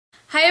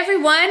Hi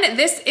everyone,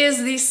 this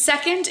is the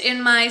second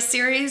in my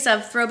series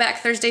of Throwback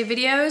Thursday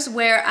videos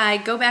where I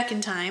go back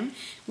in time,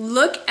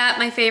 look at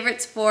my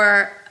favorites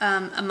for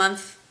a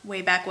month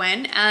way back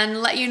when,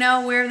 and let you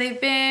know where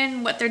they've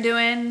been, what they're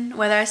doing,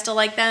 whether I still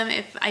like them,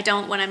 if I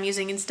don't, what I'm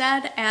using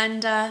instead,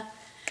 and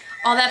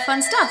all that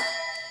fun stuff.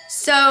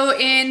 So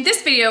in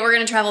this video we're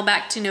going to travel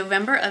back to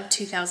November of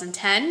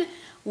 2010,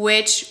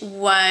 which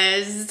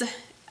was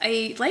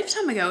a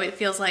lifetime ago, it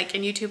feels like,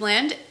 in YouTube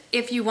land.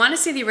 If you want to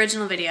see the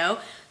original video,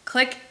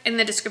 click in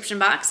the description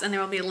box and there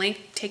will be a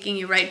link taking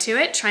you right to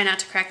it. Try not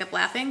to crack up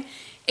laughing.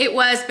 It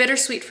was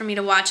bittersweet for me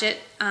to watch it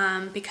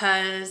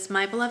because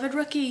my beloved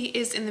Rookie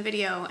is in the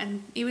video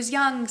and he was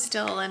young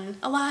still and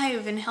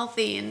alive and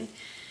healthy, and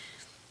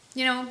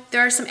you know,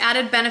 there are some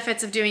added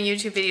benefits of doing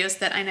YouTube videos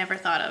that I never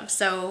thought of.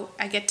 So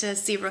I get to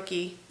see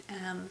Rookie.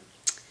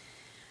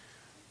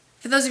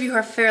 For those of you who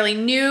are fairly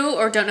new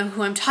or don't know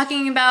who I'm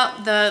talking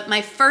about,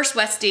 my first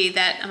Westie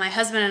that my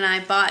husband and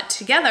I bought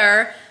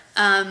together,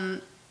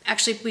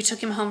 actually, we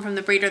took him home from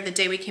the breeder the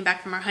day we came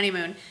back from our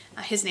honeymoon.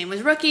 His name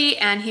was Rookie,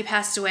 and he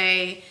passed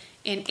away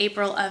in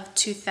April of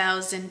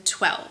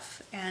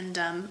 2012.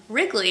 And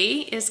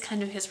Wrigley is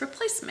kind of his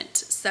replacement.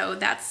 So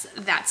that's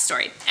that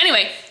story.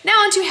 Anyway, now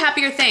on to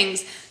happier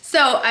things.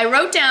 So I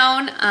wrote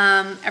down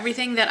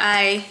everything that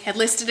I had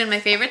listed in my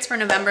favorites for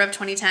November of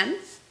 2010.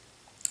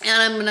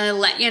 And I'm gonna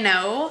let you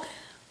know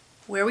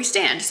where we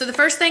stand. So the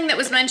first thing that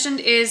was mentioned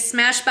is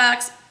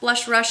Smashbox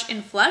Blush Rush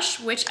in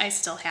Flush, which I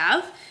still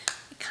have.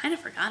 Kind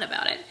of forgot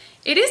about it.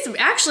 It is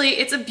actually,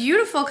 it's a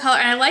beautiful color,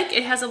 and I like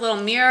it has a little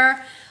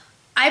mirror.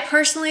 I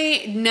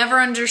personally never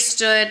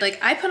understood, like,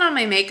 I put on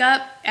my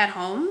makeup at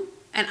home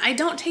and I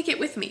don't take it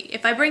with me.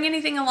 If I bring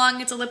anything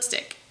along, it's a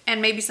lipstick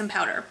and maybe some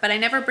powder, but I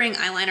never bring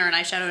eyeliner and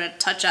eyeshadow to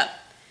touch up.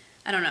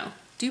 I don't know.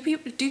 Do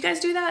you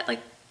guys do that? Like,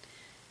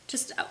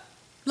 just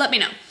let me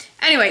know.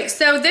 Anyway,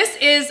 so this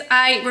is,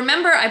 I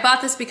remember I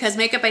bought this because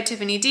Makeup by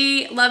Tiffany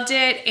D, loved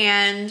it,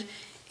 and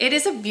it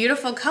is a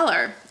beautiful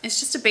color. It's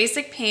just a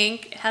basic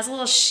pink. It has a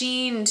little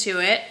sheen to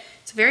it.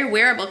 It's a very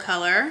wearable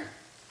color.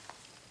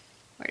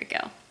 Where'd it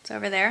go? It's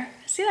over there.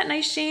 See that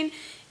nice sheen?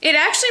 It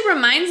actually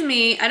reminds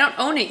me, I don't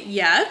own it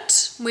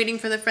yet. I'm waiting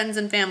for the friends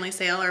and family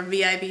sale or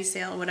VIB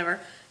sale or whatever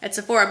at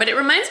Sephora, but it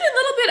reminds me a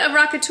little bit of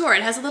Rockateur.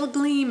 It has a little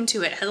gleam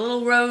to it. It has a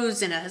little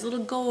rose in it. It has a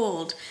little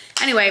gold.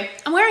 Anyway,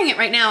 I'm wearing it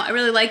right now. I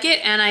really like it,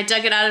 and I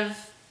dug it out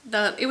of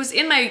it was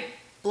in my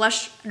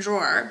blush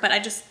drawer, but I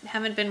just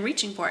haven't been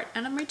reaching for it,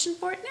 and I'm reaching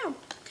for it now.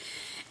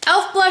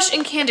 Elf Blush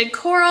in Candid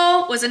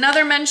Coral was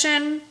another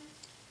mention.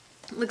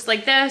 Looks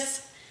like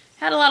this.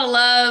 Had a lot of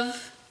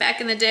love back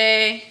in the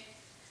day.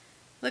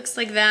 Looks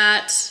like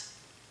that.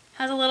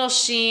 Has a little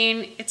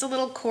sheen. It's a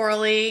little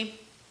corally.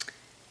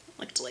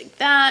 Looked like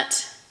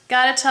that.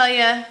 Gotta tell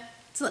you,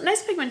 it's a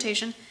nice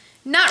pigmentation.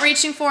 Not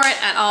reaching for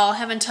it at all.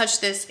 Haven't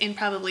touched this in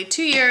probably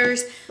 2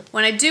 years.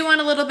 When I do want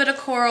a little bit of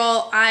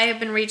coral, I have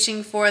been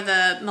reaching for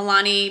the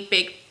Milani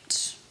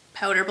Baked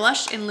Powder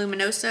Blush in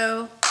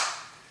Luminoso,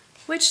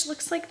 which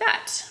looks like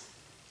that.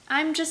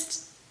 I'm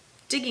just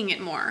digging it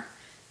more.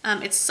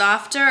 It's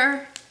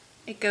softer.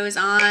 It goes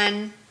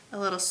on a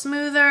little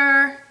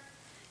smoother.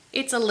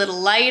 It's a little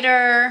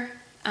lighter.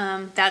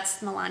 That's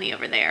Milani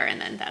over there, and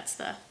then that's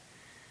the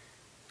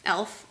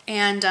Elf,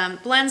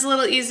 and blends a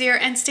little easier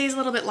and stays a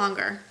little bit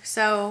longer.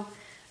 So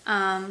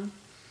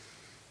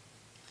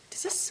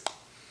this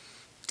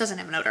doesn't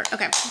have an odor.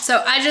 Okay,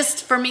 so I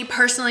just, for me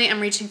personally,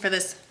 I'm reaching for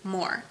this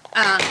more.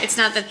 It's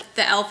not that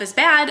the Elf is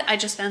bad, I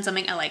just found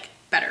something I like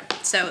better,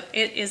 so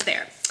it is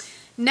there.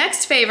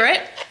 Next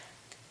favorite,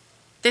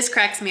 this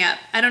cracks me up.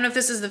 I don't know if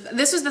this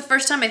was the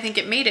first time I think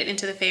it made it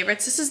into the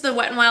favorites. This is the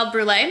Wet n Wild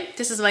Brulee.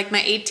 This is like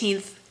my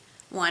 18th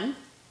one.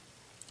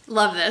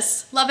 Love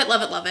this, love it,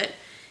 love it, love it.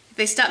 If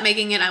they stop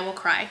making it, I will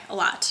cry a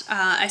lot.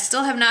 I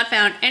still have not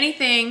found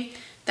anything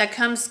that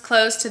comes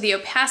close to the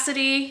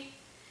opacity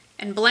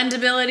and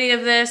blendability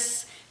of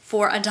this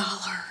for $1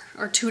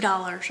 or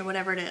 $2 or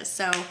whatever it is.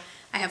 So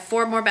I have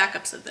 4 more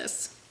backups of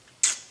this.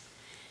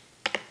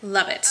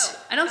 Love it.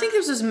 I don't think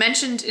this was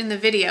mentioned in the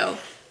video,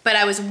 but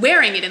I was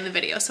wearing it in the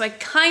video. So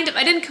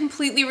I didn't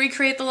completely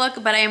recreate the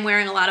look, but I am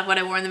wearing a lot of what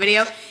I wore in the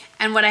video.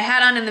 And what I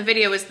had on in the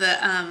video was the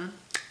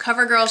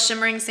CoverGirl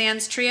Shimmering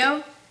Sands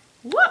Trio.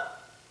 Whoop!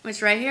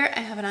 Which right here,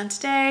 I have it on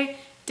today.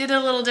 Did it a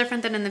little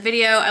different than in the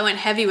video. I went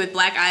heavy with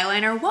black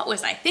eyeliner. What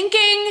was I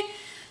thinking?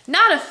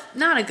 Not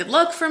a good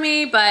look for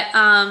me, but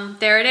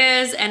there it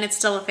is, and it's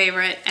still a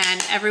favorite.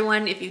 And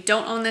everyone, if you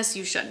don't own this,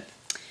 you should.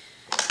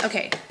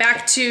 Okay,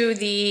 back to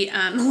the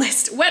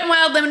list. Wet n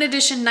Wild Limited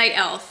Edition Night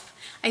Elf.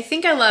 I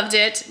think I loved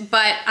it,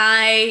 but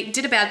I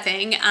did a bad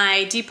thing.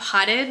 I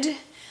depotted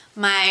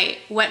my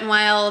Wet n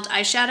Wild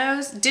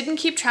eyeshadows. Didn't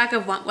keep track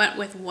of what went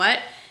with what.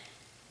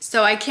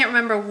 So I can't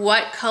remember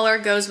what color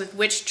goes with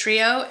which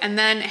trio, and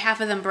then half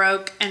of them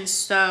broke, and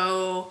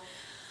so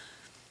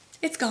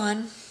it's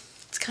gone.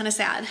 It's kind of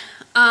sad.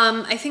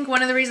 I think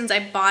one of the reasons I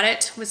bought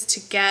it was to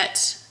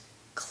get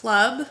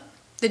Club,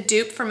 the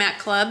dupe for MAC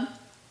Club,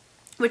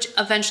 which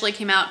eventually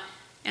came out,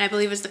 and I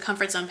believe was the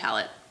Comfort Zone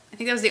palette. I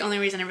think that was the only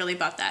reason I really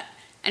bought that.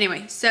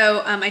 Anyway,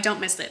 so I don't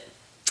miss it.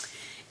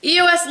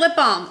 EOS lip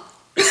balm.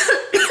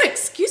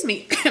 Excuse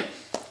me.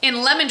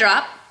 In Lemon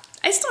Drop.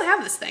 I still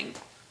have this thing.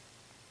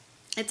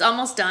 It's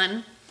almost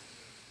done.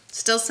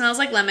 Still smells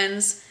like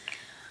lemons.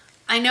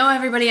 I know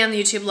everybody on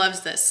YouTube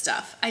loves this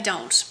stuff. I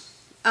don't.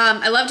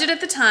 I loved it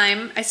at the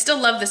time. I still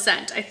love the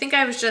scent. I think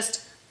I was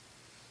just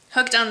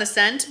hooked on the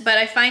scent, but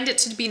I find it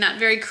to be not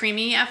very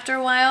creamy after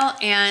a while,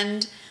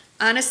 and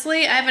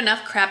honestly, I have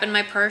enough crap in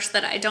my purse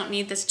that I don't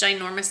need this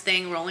ginormous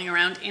thing rolling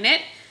around in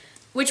it,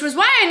 which was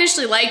why I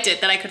initially liked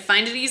it, that I could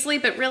find it easily,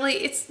 but really,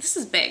 this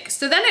is big.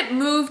 So then it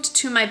moved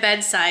to my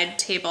bedside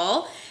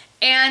table,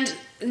 and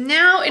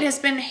now it has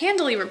been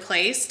handily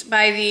replaced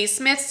by the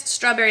Smith's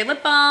Strawberry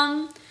Lip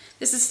Balm.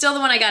 This is still the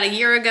one I got a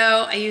year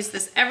ago. I use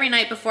this every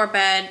night before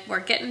bed.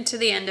 We're getting to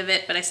the end of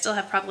it, but I still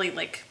have probably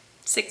like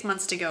 6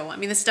 months to go. I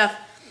mean, this stuff,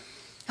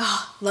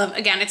 oh, love,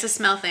 again, it's a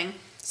smell thing.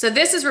 So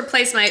this has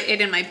replaced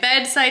it in my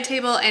bedside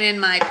table and in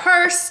my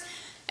purse.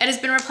 It has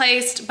been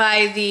replaced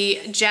by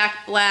the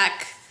Jack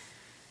Black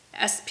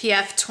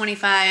SPF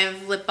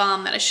 25 lip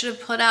balm that I should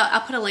have put out.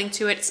 I'll put a link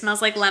to it. It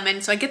smells like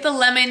lemon. So I get the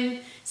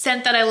lemon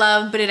scent that I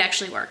love, but it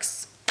actually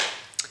works.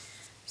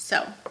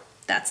 So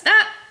that's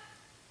that.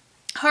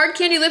 Hard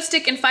Candy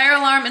Lipstick in Fire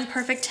Alarm and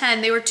Perfect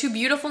 10. They were two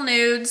beautiful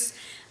nudes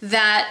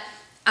that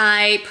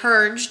I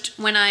purged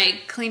when I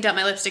cleaned out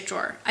my lipstick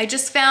drawer. I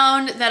just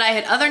found that I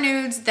had other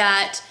nudes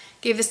that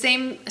gave a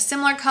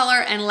similar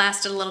color and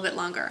lasted a little bit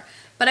longer.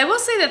 But I will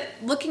say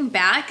that looking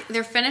back,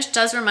 their finish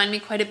does remind me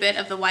quite a bit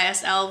of the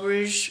YSL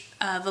Rouge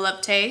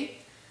Volupté.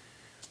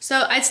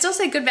 So I'd still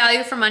say good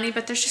value for money,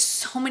 but there's just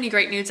so many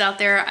great nudes out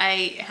there.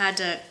 I had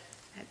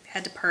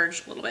to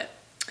purge a little bit.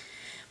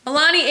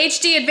 Milani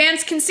HD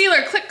Advanced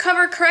Concealer, Click,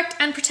 Cover, Correct,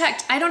 and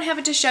Protect. I don't have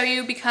it to show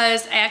you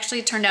because I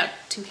actually turned out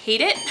to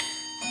hate it.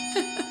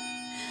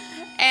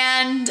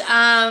 And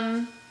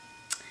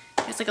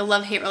it's like a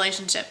love-hate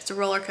relationship. It's a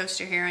roller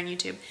coaster here on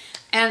YouTube.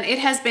 And it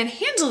has been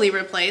handily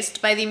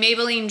replaced by the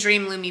Maybelline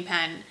Dream Lumi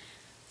pen.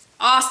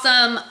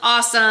 Awesome,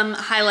 awesome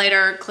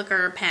highlighter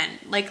clicker pen.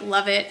 Like,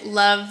 love it.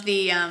 Love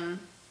the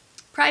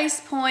price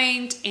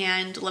point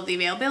and love the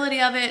availability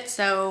of it.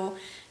 So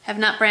have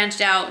not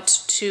branched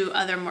out to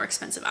other more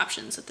expensive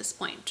options at this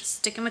point. Just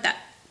sticking with that.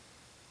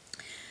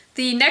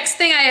 The next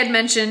thing I had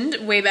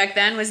mentioned way back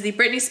then was the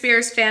Britney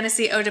Spears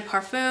Fantasy Eau de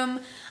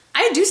Parfum.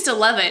 I do still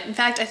love it. In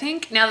fact, I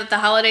think now that the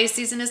holiday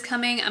season is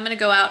coming, I'm gonna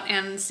go out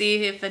and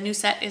see if a new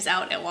set is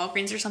out at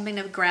Walgreens or something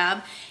to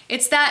grab.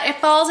 It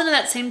falls into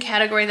that same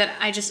category that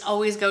I just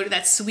always go to,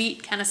 that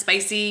sweet, kind of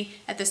spicy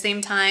at the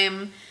same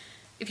time.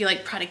 If you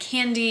like Prada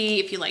Candy,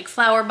 if you like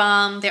Flower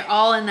Bomb, they're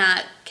all in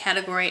that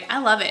category. I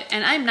love it,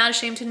 and I'm not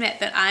ashamed to admit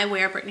that I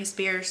wear Britney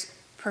Spears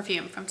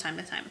perfume from time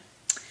to time.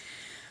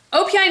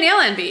 OPI Nail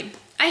Envy.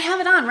 I have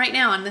it on right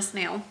now on this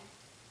nail.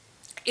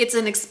 It's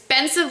an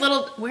expensive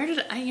little,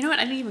 you know what,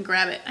 I didn't even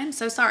grab it. I'm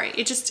so sorry.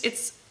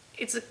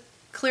 It's a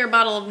clear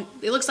bottle,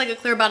 it looks like a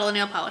clear bottle of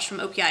nail polish from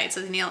OPI. It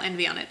says Nail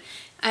Envy on it.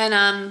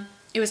 And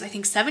it was, I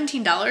think,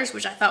 $17,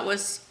 which I thought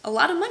was a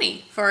lot of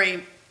money for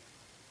a,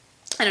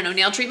 I don't know,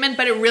 nail treatment,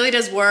 but it really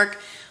does work.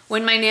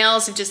 When my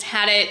nails have just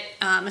had it,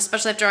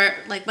 especially after,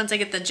 like, once I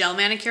get the gel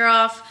manicure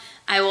off,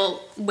 I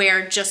will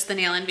wear just the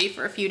Nail Envy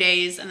for a few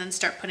days and then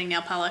start putting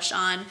nail polish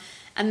on.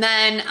 And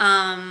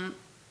then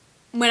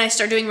when I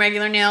start doing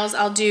regular nails,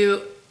 I'll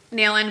do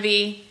Nail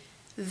Envy,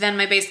 then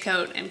my base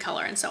coat and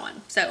color and so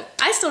on. So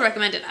I still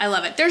recommend it. I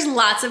love it. There's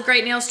lots of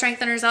great nail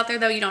strengtheners out there,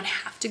 though. You don't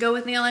have to go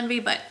with Nail Envy,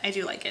 but I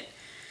do like it.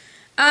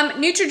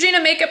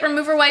 Neutrogena Makeup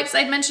Remover Wipes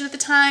I'd mentioned at the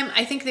time.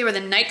 I think they were the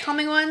night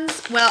calming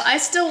ones. Well, I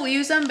still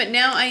use them, but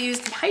now I use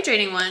the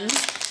hydrating ones.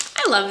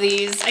 I love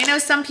these. I know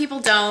some people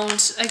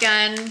don't.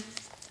 Again,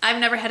 I've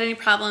never had any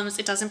problems.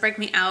 It doesn't break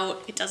me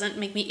out. It doesn't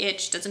make me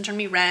itch. It doesn't turn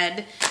me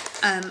red.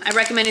 I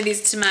recommended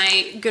these to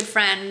my good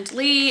friend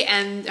Lee,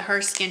 and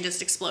her skin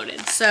just exploded.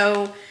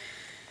 So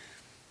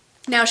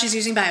now she's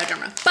using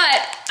Bioderma.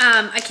 But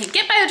I can't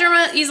get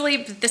Bioderma easily,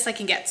 but this I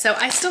can get. So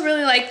I still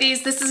really like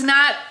these. This is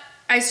not,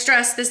 I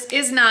stress, this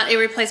is not a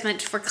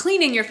replacement for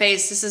cleaning your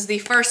face. This is the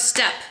first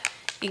step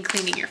in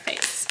cleaning your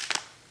face.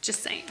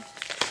 Just saying.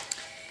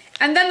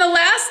 And then the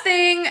last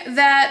thing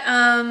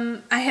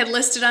that I had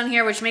listed on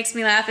here, which makes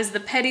me laugh, is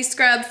the Pedi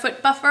Scrub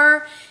Foot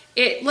Buffer.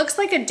 It looks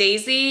like a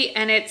daisy,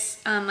 and it's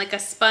like a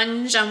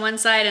sponge on one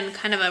side and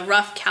kind of a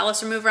rough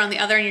callus remover on the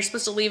other, and you're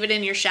supposed to leave it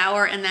in your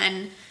shower and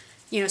then,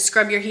 you know,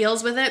 scrub your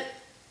heels with it.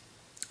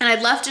 And I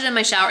left it in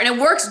my shower, and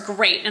it works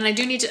great, and I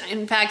do need to,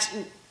 in fact,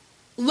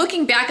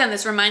 looking back on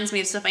this reminds me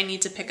of stuff I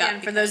need to pick up.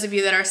 And for those of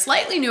you that are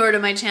slightly newer to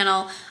my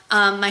channel,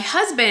 my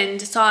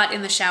husband saw it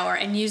in the shower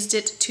and used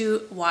it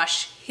to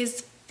wash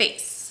his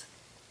face.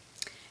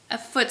 A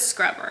foot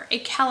scrubber, a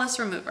callus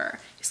remover.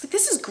 He's like,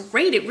 this is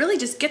great. It really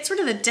just gets rid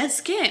of the dead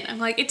skin. I'm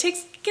like, it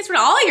gets rid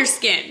of all your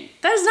skin.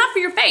 That is not for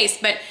your face.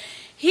 But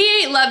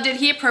he loved it.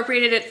 He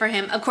appropriated it for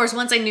him. Of course,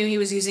 once I knew he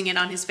was using it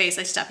on his face,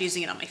 I stopped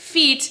using it on my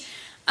feet.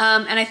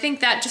 And I think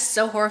that just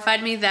so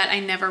horrified me that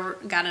I never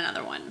got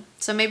another one.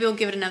 So maybe we'll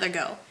give it another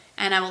go.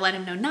 And I will let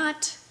him know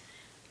not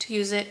to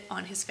use it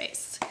on his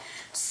face.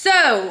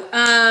 So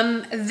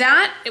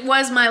that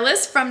was my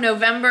list from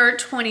November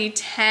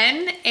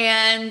 2010,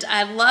 and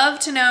I'd love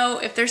to know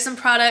if there's some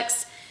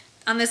products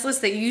on this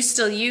list that you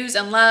still use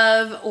and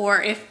love,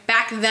 or if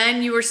back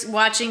then you were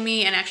watching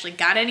me and actually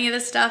got any of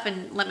this stuff,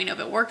 and let me know if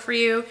it worked for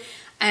you.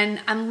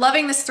 And I'm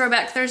loving this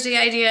Throwback Thursday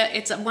idea.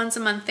 It's a once a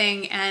month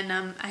thing,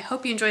 and I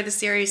hope you enjoy the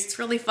series. It's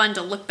really fun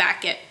to look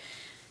back at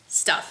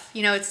stuff.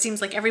 You know, it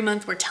seems like every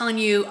month we're telling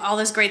you all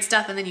this great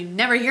stuff and then you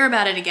never hear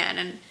about it again.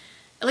 And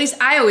at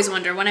least I always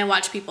wonder when I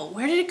watch people,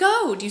 where did it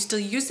go? Do you still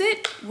use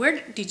it?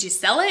 Where did you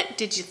sell it?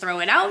 Did you throw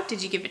it out?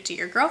 Did you give it to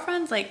your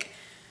girlfriends? Like,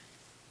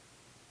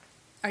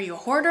 are you a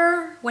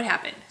hoarder? What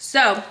happened?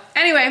 So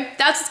anyway,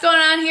 that's what's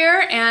going on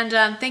here.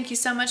 And thank you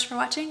so much for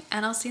watching,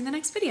 and I'll see you in the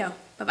next video.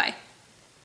 Bye-bye.